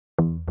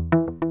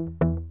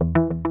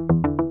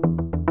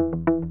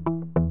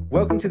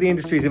Welcome to the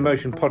Industries in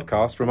Motion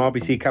podcast from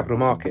RBC Capital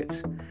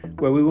Markets,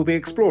 where we will be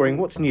exploring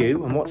what's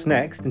new and what's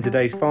next in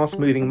today's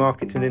fast-moving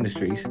markets and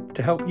industries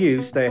to help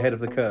you stay ahead of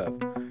the curve.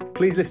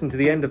 Please listen to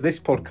the end of this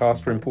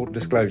podcast for important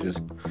disclosures.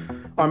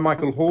 I'm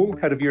Michael Hall,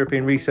 Head of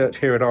European Research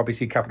here at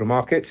RBC Capital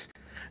Markets,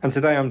 and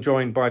today I'm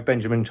joined by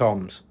Benjamin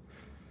Toms.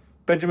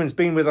 Benjamin's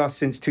been with us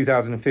since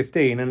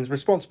 2015 and is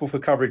responsible for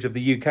coverage of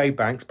the UK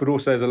banks, but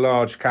also the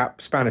large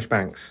cap Spanish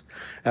banks.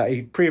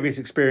 He previous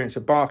experience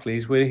at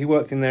Barclays, where he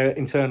worked in their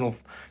internal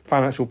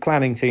financial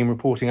planning team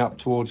reporting up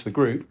towards the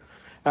group,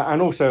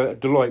 and also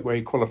at Deloitte, where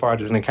he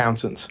qualified as an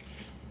accountant.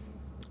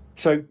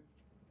 So,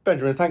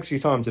 Benjamin, thanks for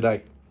your time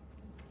today.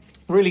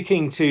 Really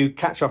keen to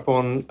catch up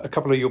on a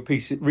couple of your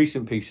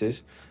recent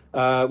pieces.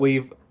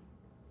 We've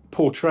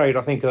portrayed,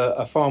 I think,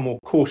 a far more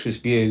cautious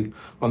view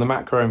on the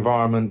macro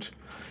environment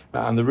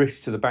and the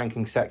risks to the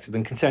banking sector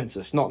than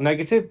consensus. Not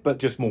negative, but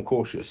just more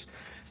cautious.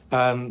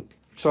 So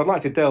I'd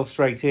like to delve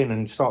straight in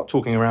and start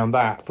talking around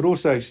that, but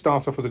also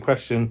start off with a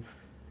question: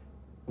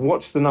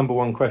 what's the number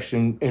one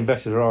question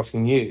investors are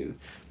asking you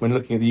when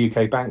looking at the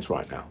UK banks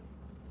right now?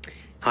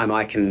 Hi,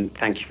 Mike, and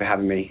thank you for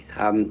having me.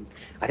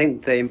 I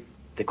think the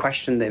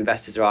question that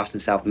investors are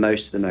asking themselves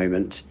most at the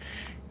moment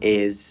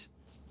is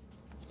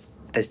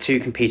there's two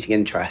competing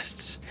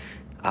interests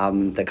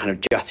that kind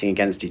of jutting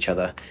against each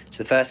other.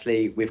 So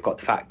firstly, we've got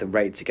the fact that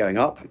rates are going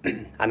up,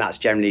 and that's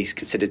generally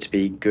considered to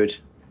be good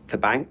for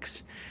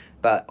banks.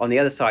 But on the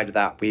other side of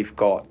that, we've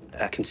got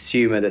a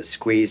consumer that's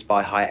squeezed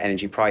by higher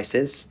energy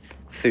prices,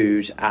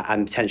 food,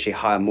 and potentially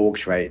higher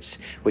mortgage rates,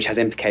 which has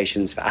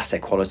implications for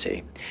asset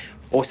quality.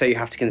 Also, you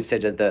have to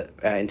consider that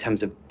in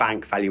terms of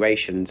bank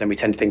valuations, and we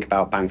tend to think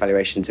about bank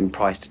valuations in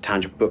price to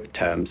tangible book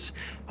terms,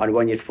 on a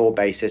 1 year forward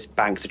basis,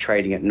 banks are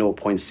trading at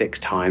 0.6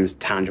 times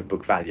tangible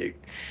book value.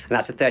 And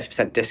that's a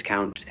 30%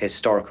 discount to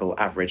historical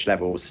average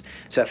levels.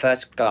 So at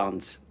first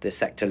glance, the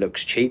sector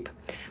looks cheap,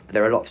 but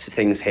there are lots of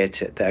things here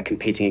that are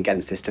competing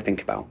against this to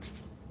think about.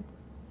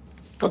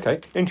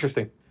 Okay,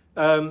 interesting.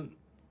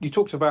 You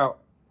talked about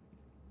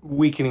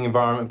weakening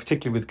environment,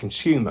 particularly with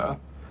consumer.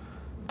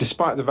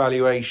 Despite the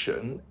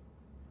valuation,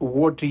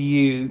 what do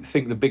you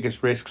think the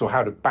biggest risks, or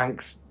how do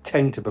banks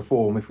tend to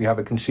perform if we have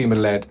a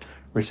consumer-led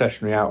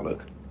recessionary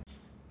outlook?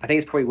 I think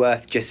it's probably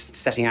worth just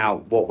setting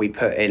out what we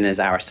put in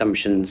as our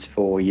assumptions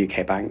for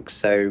UK banks.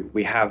 So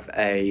we have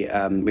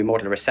we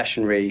model a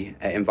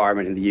recessionary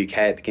environment in the UK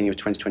at the beginning of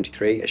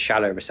 2023, a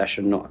shallow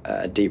recession, not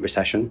a deep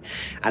recession,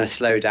 and a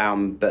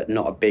slowdown, but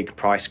not a big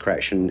price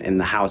correction in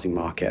the housing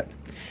market.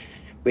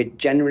 We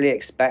generally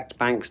expect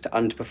banks to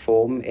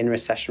underperform in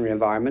recessionary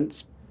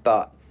environments,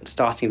 but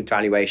starting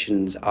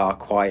valuations are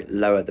quite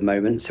low at the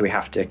moment, so we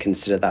have to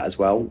consider that as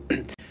well.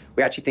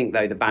 We actually think,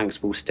 though, the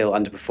banks will still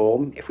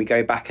underperform. If we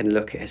go back and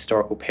look at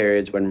historical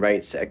periods when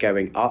rates are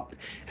going up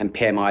and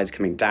PMI is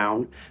coming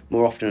down,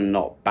 more often than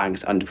not,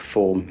 banks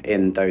underperform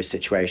in those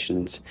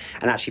situations.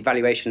 And actually,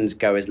 valuations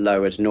go as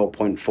low as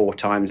 0.4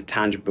 times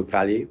tangible book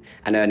value,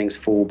 and earnings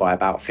fall by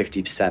about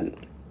 50%.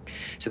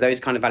 So those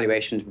kind of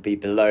valuations would be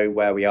below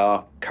where we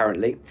are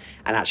currently.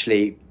 And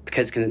actually,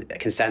 because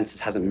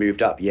consensus hasn't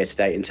moved up year to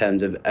date in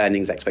terms of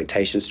earnings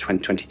expectations for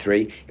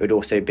 2023, it would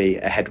also be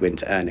a headwind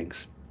to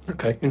earnings.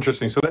 Okay,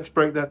 interesting. So let's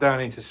break that down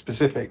into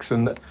specifics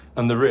and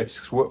the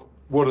risks. What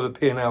are the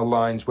P&L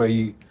lines where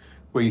you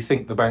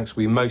think the banks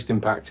will be most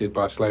impacted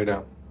by a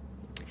slowdown?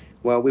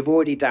 Well, we've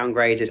already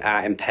downgraded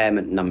our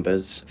impairment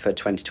numbers for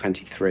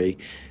 2023,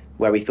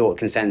 where we thought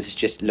consensus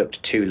just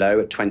looked too low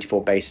at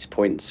 24 basis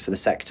points for the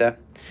sector.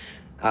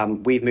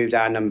 We've moved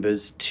our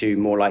numbers to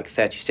more like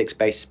 36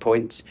 basis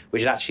points,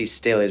 which actually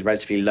still is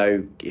relatively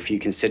low if you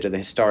consider the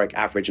historic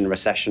average in a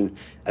recession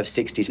of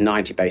 60 to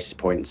 90 basis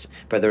points.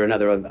 But there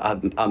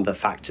are other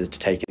factors to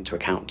take into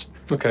account.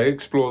 Okay,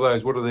 explore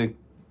those. What are the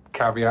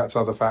caveats,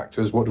 other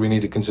factors? What do we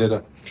need to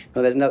consider?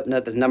 Well, there's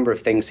a number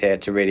of things here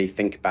to really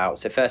think about.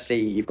 So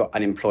firstly, you've got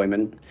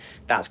unemployment.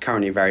 That's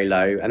currently very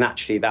low. And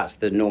actually, that's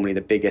normally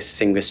the biggest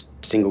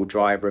single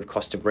driver of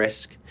cost of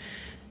risk.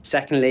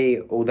 Secondly,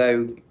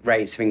 although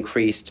rates have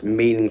increased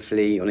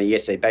meaningfully on a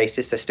year-to-date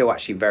basis, they're still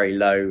actually very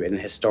low in a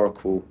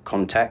historical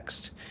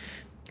context.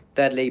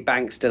 Thirdly,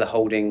 banks still are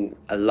holding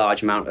a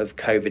large amount of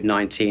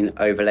COVID-19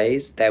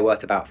 overlays. They're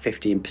worth about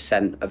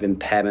 15% of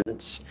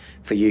impairments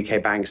for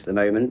UK banks at the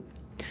moment.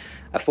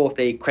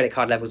 Fourthly, credit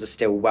card levels are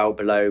still well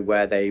below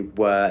where they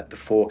were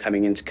before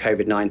coming into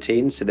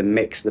COVID-19, so the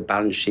mix of the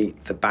balance sheet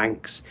for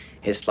banks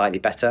is slightly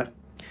better.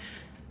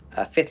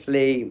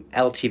 Fifthly,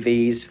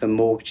 LTVs for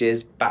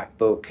mortgages, back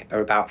book, are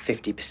about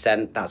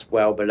 50%. That's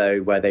well below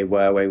where they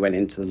were when we went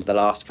into the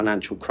last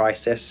financial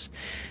crisis.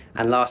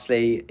 And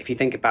lastly, if you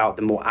think about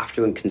the more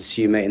affluent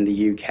consumer in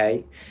the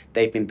UK,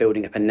 they've been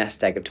building up a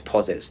nest egg of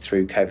deposits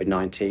through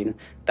COVID-19.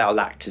 That'll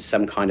act as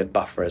some kind of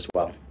buffer as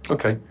well.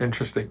 Okay,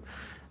 interesting.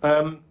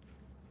 One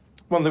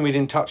thing we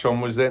didn't touch on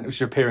was that, which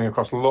is appearing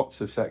across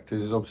lots of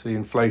sectors, is obviously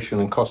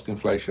inflation and cost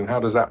inflation. How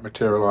does that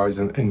materialise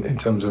in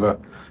terms of a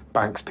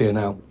bank's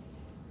P&L?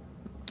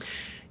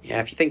 Yeah,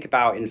 if you think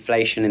about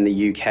inflation in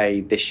the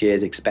UK, this year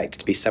is expected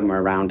to be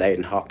somewhere around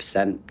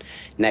 8.5%.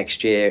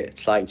 Next year,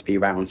 it's likely to be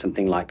around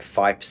something like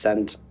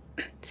 5%.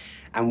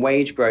 And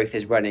wage growth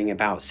is running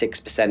about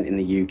 6% in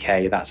the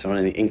UK. That's on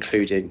an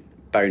included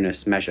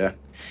bonus measure.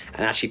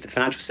 And actually for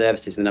financial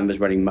services, the number's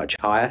running much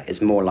higher.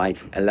 It's more like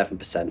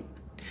 11%. And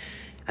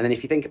then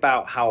if you think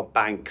about how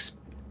banks'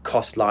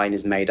 cost line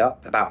is made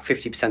up, about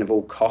 50% of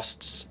all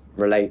costs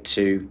relate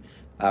to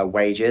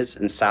wages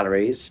and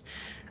salaries.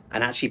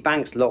 And actually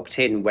banks locked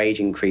in wage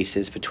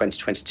increases for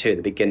 2022 at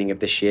the beginning of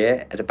this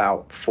year at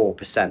about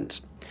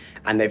 4%.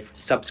 And they've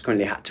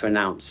subsequently had to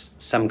announce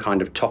some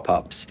kind of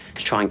top-ups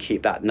to try and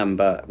keep that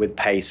number with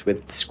pace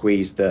with the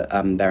squeeze that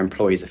their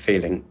employees are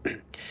feeling.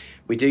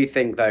 We do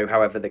think, though,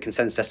 however, the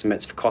consensus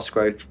estimates for cost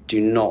growth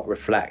do not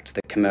reflect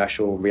the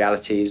commercial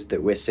realities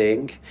that we're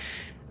seeing.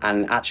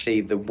 And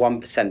actually, the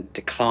 1%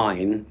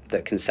 decline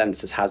that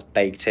consensus has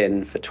baked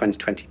in for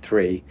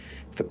 2023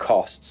 for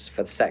costs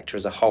for the sector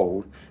as a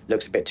whole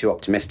looks a bit too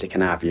optimistic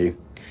in our view.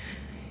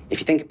 If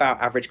you think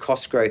about average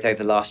cost growth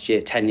over the last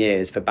 10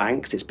 years for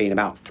banks, it's been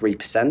about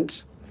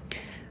 3%.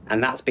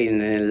 And that's been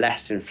in a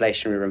less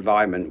inflationary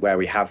environment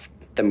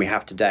than we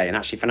have today. And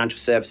actually, financial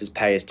services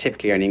pay has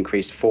typically only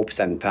increased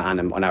 4% per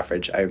annum on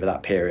average over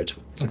that period.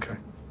 Okay.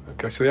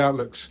 So the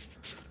outlook's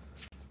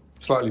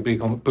slightly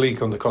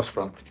bleak on the cost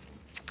front.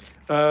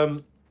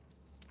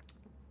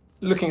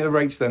 Looking at the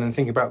rates then and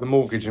thinking about the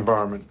mortgage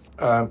environment,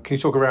 can you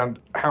talk around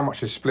how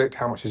much is split,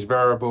 how much is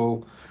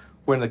variable,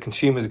 when the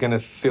consumers are going to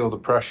feel the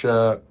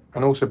pressure,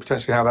 and also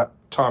potentially how that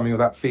timing of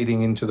that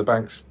feeding into the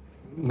bank's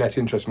net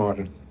interest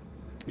margin?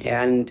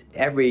 Yeah, and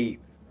every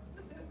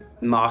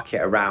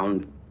market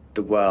around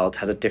the world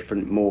has a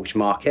different mortgage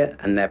market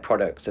and their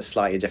products are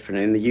slightly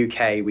different. In the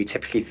UK, we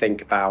typically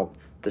think about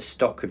the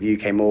stock of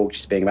UK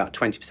mortgages being about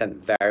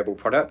 20% variable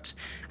product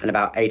and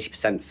about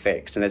 80%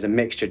 fixed. And there's a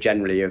mixture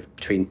generally of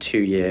between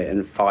 2-year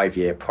and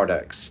 5-year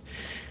products.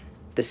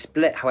 The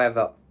split,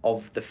 however,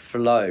 of the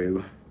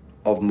flow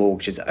of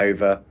mortgages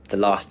over the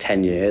last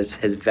 10 years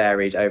has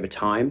varied over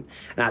time.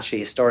 And actually,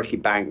 historically,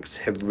 banks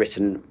have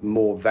written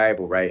more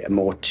variable rate and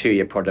more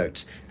 2-year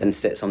product than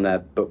sits on their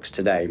books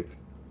today.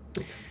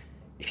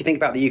 If you think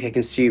about the UK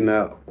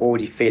consumer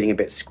already feeling a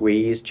bit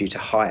squeezed due to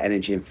high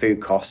energy and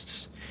food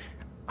costs,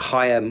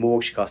 higher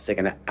mortgage costs are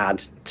going to add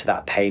to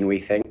that pain, we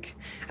think.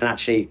 And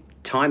actually,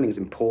 timing is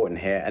important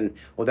here. And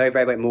although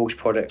variable rate mortgage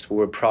products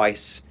will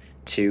reprice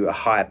to a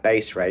higher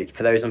base rate,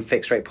 for those on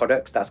fixed rate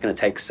products, that's going to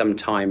take some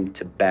time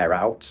to bear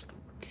out.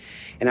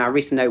 In our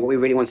recent note, what we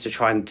really wanted to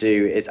try and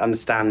do is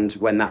understand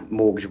when that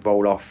mortgage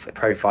roll-off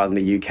profile in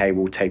the UK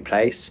will take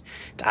place,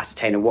 to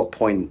ascertain at what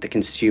point the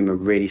consumer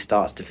really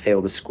starts to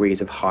feel the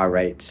squeeze of high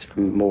rates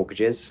from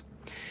mortgages.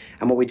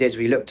 And what we did is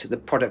we looked at the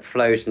product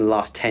flows in the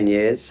last 10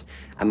 years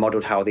and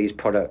modelled how these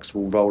products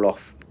will roll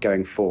off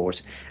going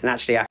forward. And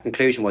actually our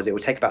conclusion was it will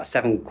take about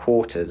 7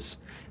 quarters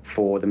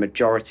for the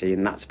majority,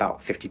 and that's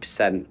about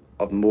 50%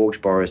 of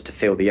mortgage borrowers, to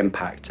feel the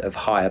impact of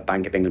higher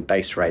Bank of England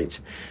base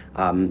rate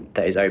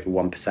that is over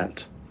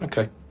 1%.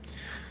 Okay.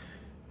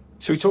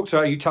 So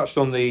you touched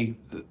on the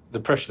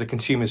pressure the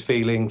consumer's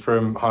feeling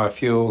from higher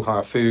fuel,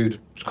 higher food,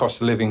 cost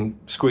of living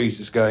squeeze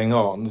that's going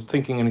on.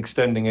 Thinking and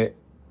extending it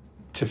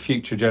to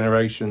future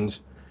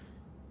generations.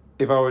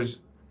 If I was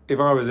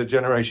a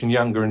generation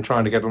younger and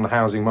trying to get on the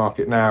housing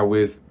market now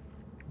with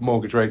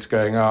mortgage rates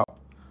going up,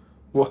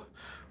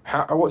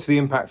 what's the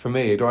impact for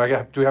me? Do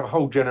we have a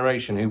whole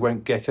generation who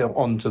won't get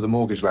onto the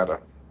mortgage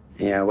ladder?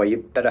 Yeah, well, you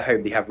better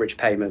hope that you have rich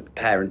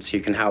parents who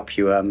can help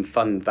you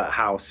fund that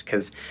house,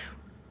 because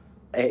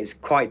it's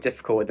quite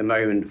difficult at the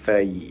moment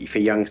for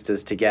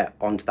youngsters to get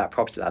onto that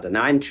property ladder.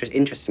 Now,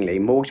 interestingly,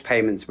 mortgage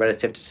payments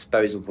relative to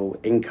disposable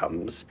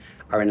incomes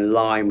are in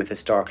line with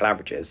historical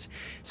averages.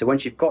 So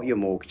once you've got your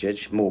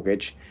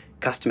mortgage,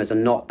 customers are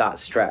not that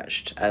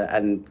stretched,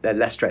 and they're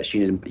less stretched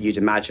than you'd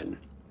imagine.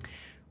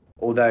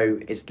 Although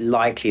it's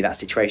likely that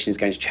situation is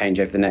going to change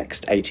over the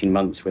next 18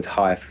 months with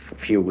higher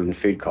fuel and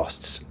food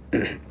costs.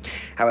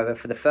 However,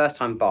 for the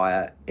first-time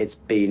buyer, it's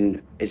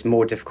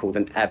more difficult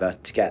than ever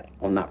to get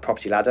on that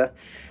property ladder.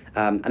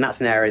 And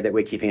that's an area that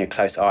we're keeping a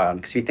close eye on.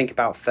 Because if you think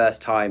about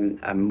first-time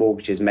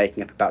mortgages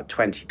making up about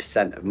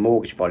 20% of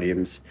mortgage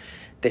volumes,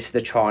 this is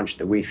the tranche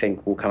that we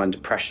think will come under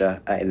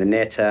pressure in the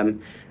near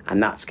term,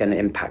 and that's going to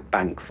impact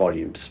bank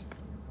volumes.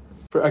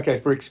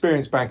 For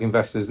experienced bank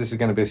investors, this is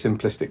going to be a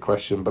simplistic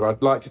question, but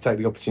I'd like to take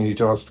the opportunity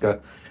to ask a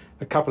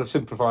couple of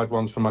simplified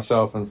ones for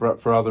myself and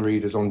for other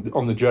readers on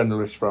the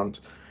generalist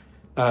front.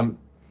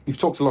 You've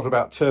talked a lot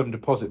about term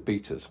deposit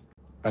betas,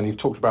 and you've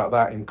talked about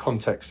that in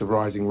context of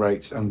rising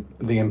rates and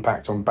the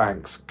impact on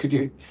banks. Could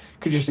you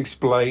just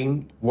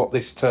explain what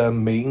this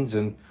term means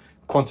and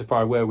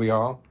quantify where we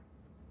are?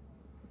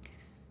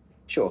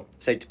 Sure.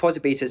 So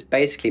deposit betas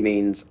basically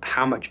means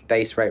how much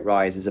base rate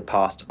rises are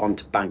passed on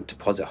to bank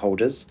deposit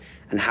holders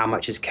and how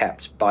much is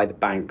kept by the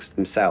banks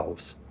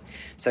themselves.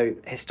 So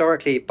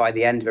historically, by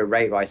the end of a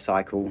rate rise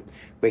cycle,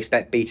 we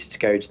expect betas to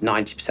go to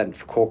 90%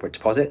 for corporate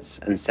deposits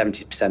and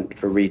 70%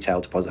 for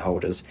retail deposit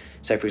holders.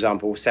 So for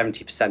example,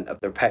 70%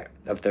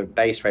 of the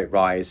base rate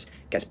rise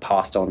gets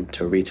passed on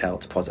to a retail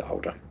deposit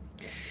holder.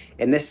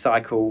 In this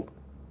cycle,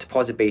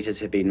 deposit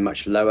betas have been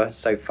much lower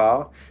so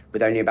far,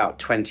 with only about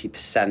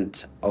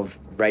 20% of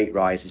rate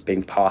rises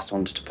being passed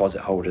on to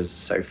deposit holders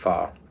so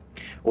far.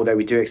 Although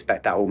we do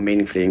expect that will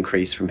meaningfully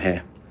increase from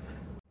here.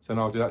 So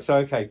now I'll do that. So,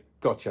 okay,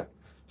 gotcha.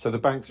 So the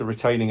banks are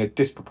retaining a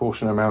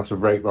disproportionate amount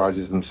of rate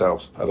rises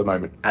themselves at the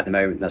moment? At the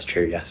moment, that's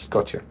true, yes.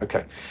 Gotcha,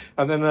 okay.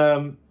 And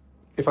then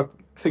if I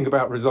think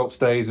about results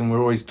days, and we're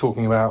always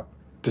talking about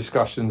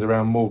discussions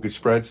around mortgage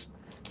spreads,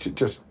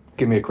 just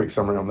give me a quick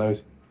summary on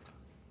those.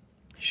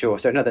 Sure,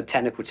 so another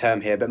technical term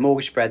here, but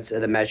mortgage spreads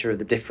are the measure of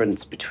the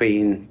difference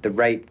between the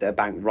rate that a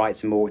bank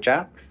writes a mortgage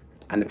at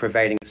and the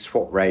prevailing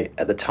swap rate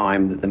at the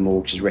time that the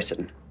mortgage is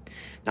written.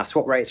 Now,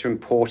 swap rates are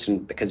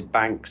important because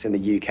banks in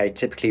the UK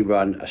typically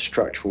run a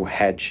structural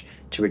hedge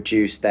to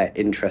reduce their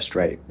interest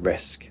rate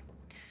risk.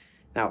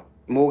 Now,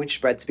 mortgage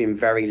spreads have been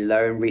very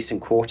low in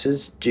recent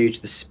quarters due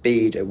to the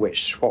speed at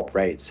which swap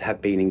rates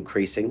have been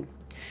increasing,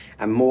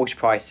 and mortgage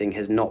pricing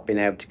has not been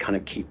able to kind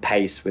of keep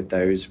pace with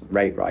those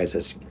rate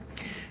rises.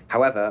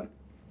 However,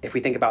 if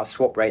we think about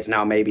swap rates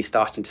now maybe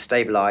starting to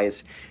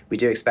stabilise, we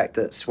do expect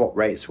that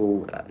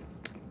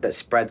that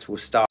spreads will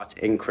start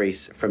to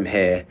increase from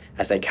here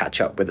as they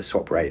catch up with the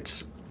swap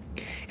rates.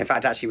 In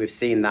fact, actually, we've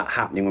seen that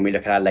happening when we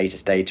look at our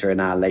latest data and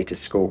our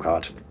latest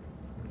scorecard.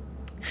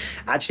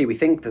 Actually, we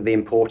think that the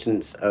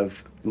importance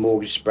of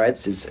mortgage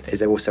spreads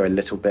is also a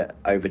little bit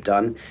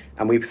overdone,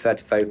 and we prefer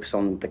to focus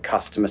on the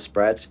customer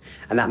spread,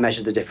 and that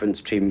measures the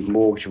difference between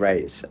mortgage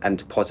rates and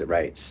deposit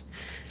rates.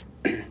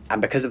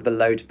 And because of the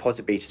low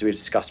deposit betas we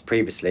discussed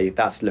previously,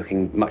 that's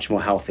looking much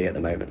more healthy at the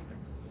moment.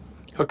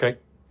 Okay.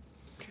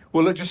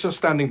 Well, look, just sort of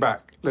standing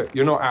back, look,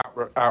 you're not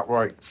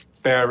outright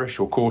bearish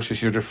or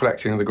cautious, you're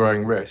reflecting on the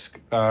growing risk.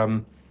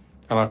 And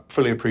I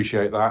fully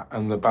appreciate that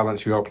and the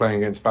balance you are playing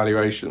against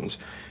valuations.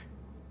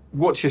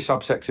 What's your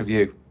subsector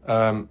view?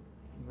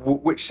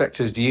 Which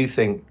sectors do you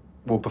think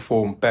will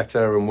perform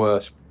better and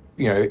worse,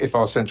 if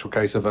our central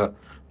case of a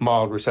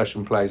mild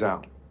recession plays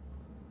out?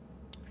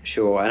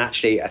 Sure, and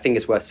actually I think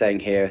it's worth saying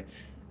here,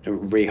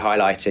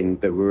 re-highlighting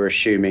that we're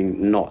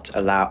assuming not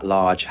a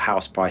large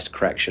house price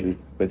correction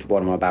with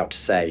what I'm about to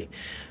say.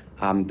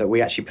 But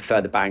we actually prefer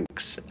the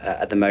banks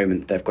at the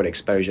moment. They've got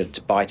exposure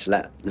to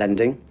buy-to-let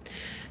lending.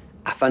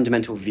 Our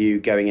fundamental view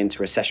going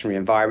into a recessionary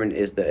environment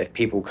is that if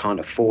people can't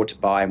afford to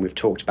buy, and we've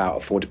talked about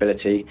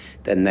affordability,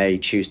 then they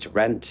choose to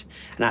rent.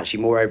 And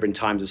actually, moreover, in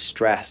times of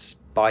stress,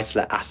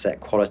 buy-to-let asset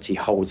quality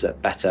holds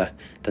up better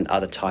than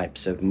other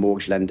types of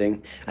mortgage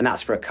lending. And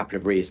that's for a couple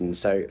of reasons.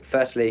 So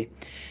firstly,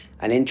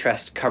 an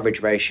interest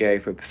coverage ratio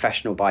for a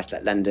professional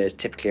buy-to-let lender is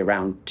typically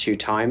around 2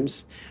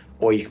 times.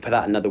 Or you can put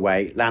that another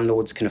way,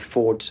 landlords can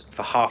afford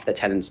for half their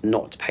tenants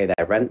not to pay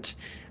their rent,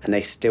 and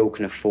they still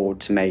can afford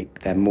to make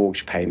their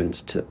mortgage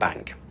payments to the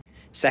bank.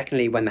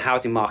 Secondly, when the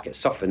housing market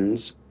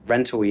softens,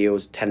 rental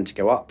yields tend to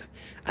go up,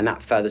 and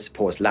that further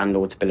supports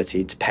landlords'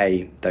 ability to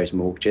pay those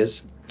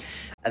mortgages.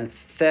 And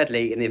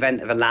thirdly, in the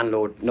event of a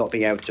landlord not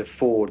being able to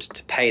afford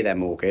to pay their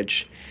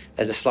mortgage,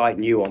 there's a slight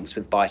nuance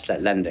with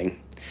buy-to-let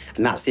lending,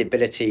 and that's the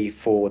ability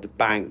for the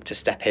bank to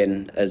step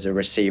in as a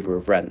receiver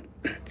of rent.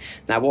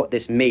 Now, what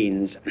this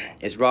means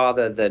is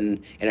rather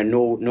than in a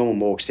normal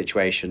mortgage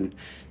situation,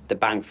 the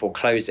bank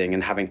foreclosing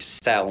and having to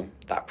sell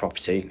that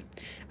property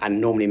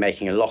and normally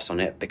making a loss on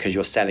it because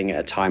you're selling it at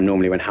a time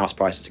normally when house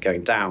prices are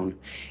going down,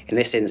 in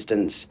this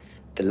instance,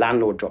 the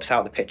landlord drops out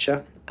of the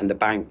picture and the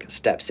bank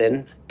steps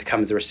in,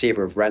 becomes the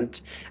receiver of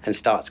rent, and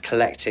starts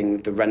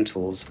collecting the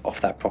rentals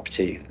off that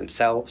property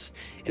themselves.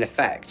 In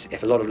effect,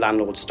 if a lot of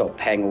landlords stop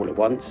paying all at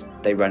once,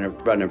 they run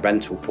a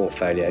rental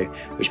portfolio,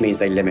 which means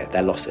they limit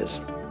their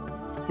losses.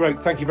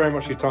 Great, thank you very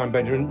much for your time,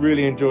 Benjamin.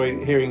 Really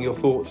enjoyed hearing your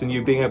thoughts and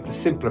you being able to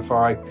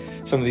simplify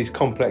some of these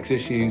complex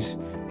issues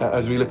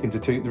as we look into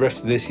the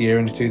rest of this year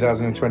into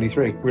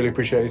 2023. Really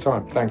appreciate your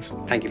time. Thanks.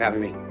 Thank you for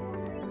having me.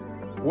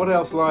 What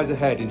else lies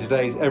ahead in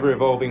today's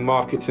ever-evolving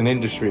markets and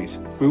industries?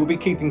 We will be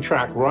keeping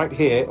track right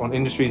here on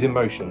Industries in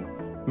Motion.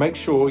 Make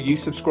sure you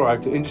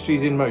subscribe to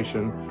Industries in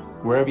Motion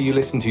wherever you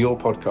listen to your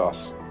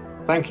podcasts.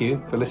 Thank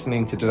you for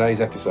listening to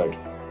today's episode.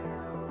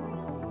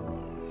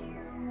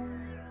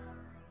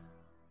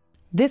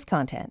 This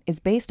content is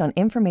based on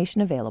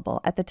information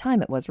available at the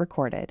time it was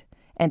recorded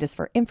and is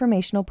for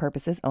informational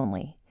purposes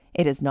only.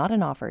 It is not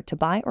an offer to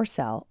buy or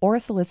sell or a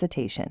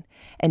solicitation,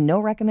 and no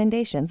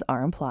recommendations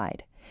are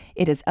implied.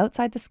 It is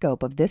outside the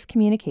scope of this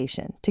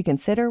communication to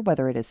consider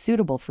whether it is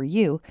suitable for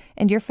you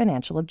and your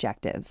financial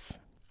objectives.